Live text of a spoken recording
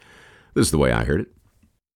This is the way I heard it.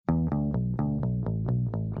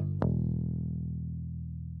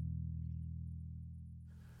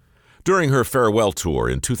 During her farewell tour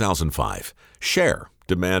in 2005, Cher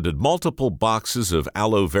demanded multiple boxes of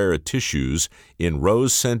aloe vera tissues in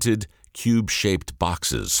rose-scented, cube-shaped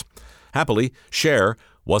boxes. Happily, Cher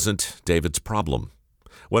wasn't David's problem.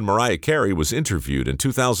 When Mariah Carey was interviewed in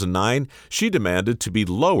 2009, she demanded to be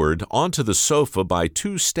lowered onto the sofa by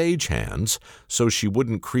 2 stagehands so she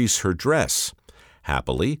wouldn't crease her dress.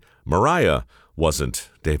 Happily, Mariah wasn't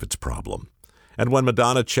David's problem. And when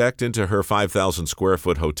Madonna checked into her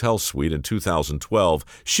 5,000-square-foot hotel suite in 2012,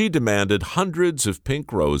 she demanded hundreds of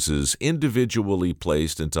pink roses individually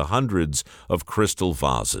placed into hundreds of crystal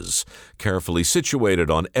vases, carefully situated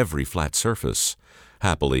on every flat surface.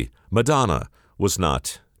 Happily, Madonna was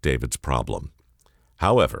not David's problem.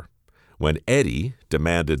 However, when Eddie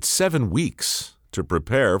demanded 7 weeks to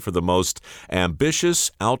prepare for the most ambitious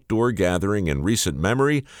outdoor gathering in recent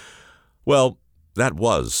memory, well, that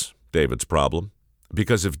was David's problem.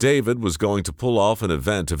 Because if David was going to pull off an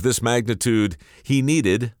event of this magnitude, he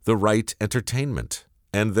needed the right entertainment.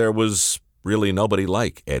 And there was really nobody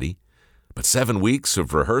like Eddie. But 7 weeks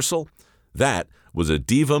of rehearsal? That was a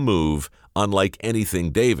diva move unlike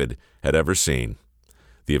anything David had ever seen.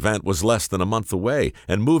 The event was less than a month away,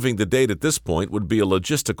 and moving the date at this point would be a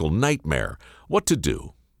logistical nightmare. What to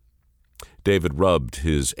do? David rubbed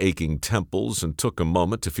his aching temples and took a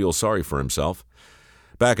moment to feel sorry for himself.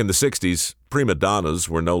 Back in the 60s, prima donnas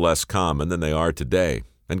were no less common than they are today,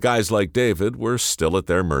 and guys like David were still at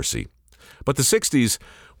their mercy. But the 60s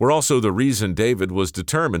were also the reason David was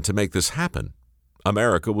determined to make this happen.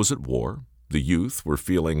 America was at war, the youth were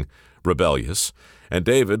feeling rebellious, and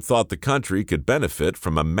David thought the country could benefit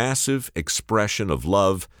from a massive expression of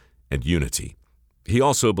love and unity. He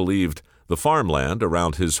also believed the farmland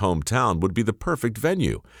around his hometown would be the perfect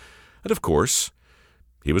venue. And of course,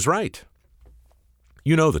 he was right.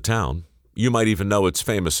 You know the town. You might even know its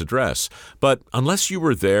famous address. But unless you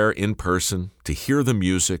were there in person to hear the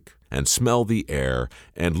music and smell the air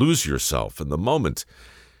and lose yourself in the moment,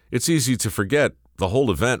 it's easy to forget the whole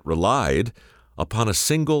event relied upon a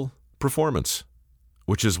single performance,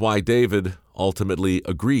 which is why David ultimately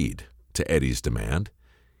agreed to Eddie's demand.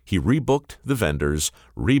 He rebooked the vendors,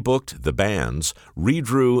 rebooked the bands,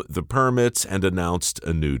 redrew the permits, and announced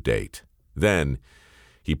a new date. Then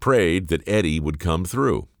he prayed that Eddie would come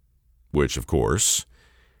through, which, of course,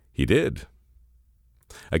 he did.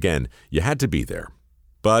 Again, you had to be there.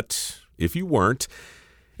 But if you weren't,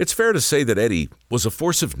 it's fair to say that Eddie was a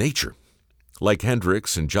force of nature. Like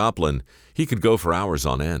Hendrix and Joplin, he could go for hours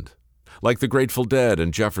on end. Like the Grateful Dead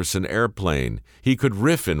and Jefferson Airplane, he could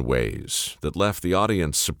riff in ways that left the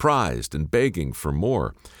audience surprised and begging for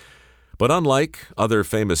more. But unlike other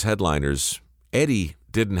famous headliners, Eddie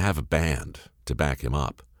didn't have a band to back him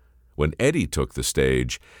up. When Eddie took the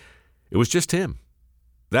stage, it was just him.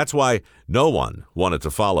 That's why no one wanted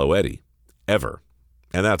to follow Eddie, ever.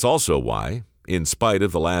 And that's also why, in spite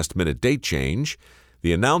of the last-minute date change,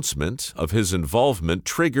 the announcement of his involvement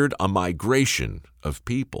triggered a migration of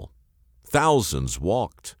people. Thousands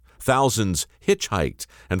walked, thousands hitchhiked,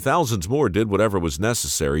 and thousands more did whatever was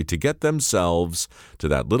necessary to get themselves to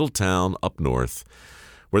that little town up north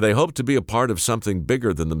where they hoped to be a part of something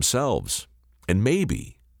bigger than themselves. And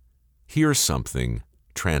maybe hear something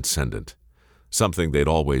transcendent, something they'd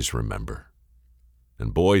always remember.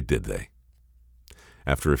 And boy, did they.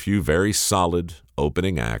 After a few very solid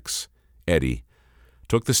opening acts, Eddie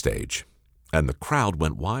took the stage, and the crowd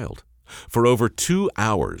went wild. For over 2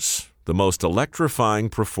 hours, the most electrifying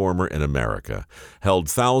performer in America held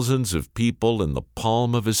thousands of people in the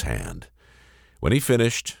palm of his hand. When he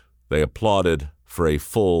finished, they applauded for a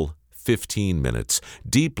full 15 minutes,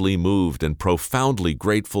 deeply moved and profoundly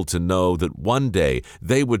grateful to know that one day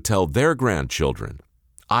they would tell their grandchildren,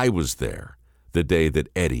 "I was there the day that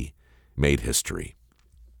Eddie made history."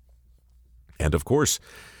 And of course,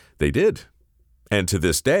 they did. And to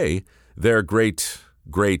this day, their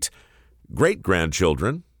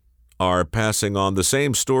great-great-great-grandchildren are passing on the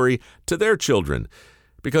same story to their children.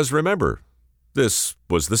 Because remember, this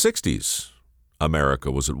was the 60s. America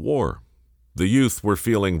was at war. The youth were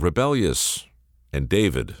feeling rebellious, and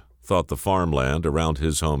David thought the farmland around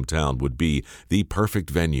his hometown would be the perfect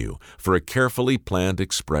venue for a carefully planned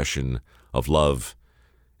expression of love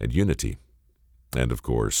and unity. And of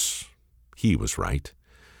course, he was right,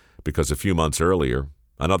 because a few months earlier,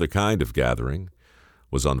 another kind of gathering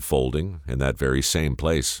was unfolding in that very same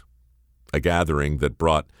place, a gathering that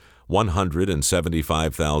brought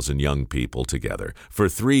 175,000 young people together for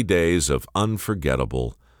 3 days of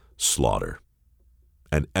unforgettable slaughter.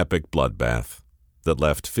 An epic bloodbath that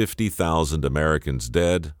left 50,000 Americans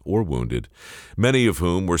dead or wounded, many of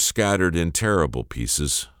whom were scattered in terrible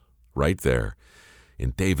pieces right there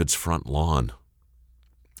in David's front lawn.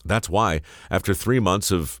 That's why, after 3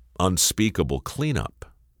 months of unspeakable cleanup,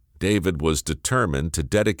 David was determined to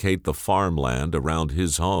dedicate the farmland around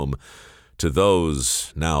his home to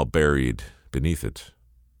those now buried beneath it.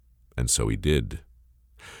 And so he did.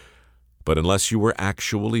 But unless you were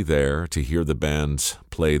actually there to hear the bands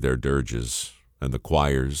play their dirges and the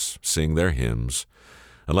choirs sing their hymns,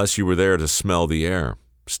 unless you were there to smell the air,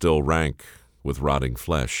 still rank with rotting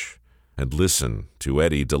flesh, and listen to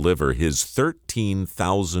Eddie deliver his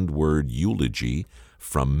 13,000-word eulogy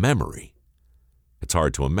from memory, it's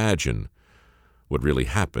hard to imagine what really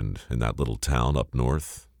happened in that little town up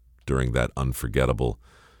north during that unforgettable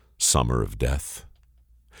summer of death.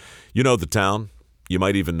 You know the town. You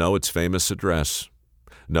might even know its famous address.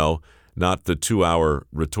 No, not the 2-hour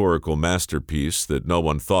rhetorical masterpiece that no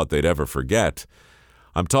one thought they'd ever forget.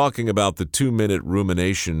 I'm talking about the 2-minute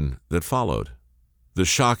rumination that followed. The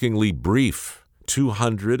shockingly brief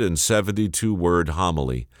 272-word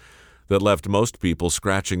homily that left most people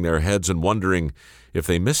scratching their heads and wondering if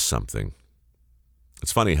they missed something.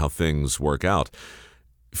 It's funny how things work out.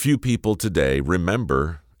 Few people today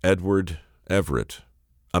remember Edward Everett,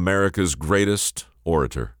 America's greatest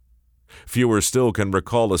orator. Fewer still can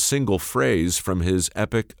recall a single phrase from his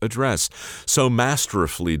epic address, so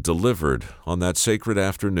masterfully delivered on that sacred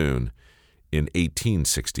afternoon in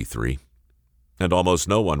 1863. And almost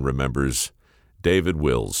no one remembers David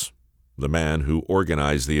Wills, the man who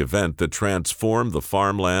organized the event that transformed the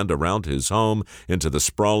farmland around his home into the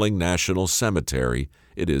sprawling national cemetery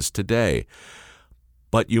it is today.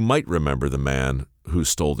 But you might remember the man who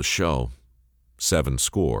stole the show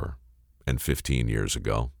 75 years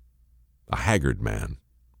ago. A haggard man,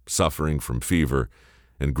 suffering from fever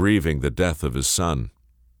and grieving the death of his son.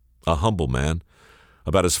 A humble man,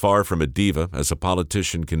 about as far from a diva as a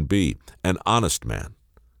politician can be. An honest man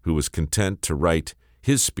who was content to write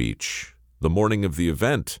his speech the morning of the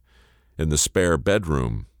event in the spare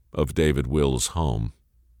bedroom of David Wills' home.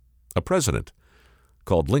 A president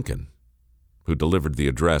called Lincoln who delivered the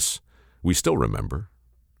address we still remember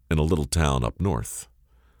in a little town up north.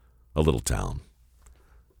 A little town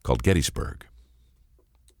called Gettysburg.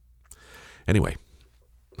 Anyway,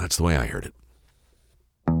 that's the way I heard it.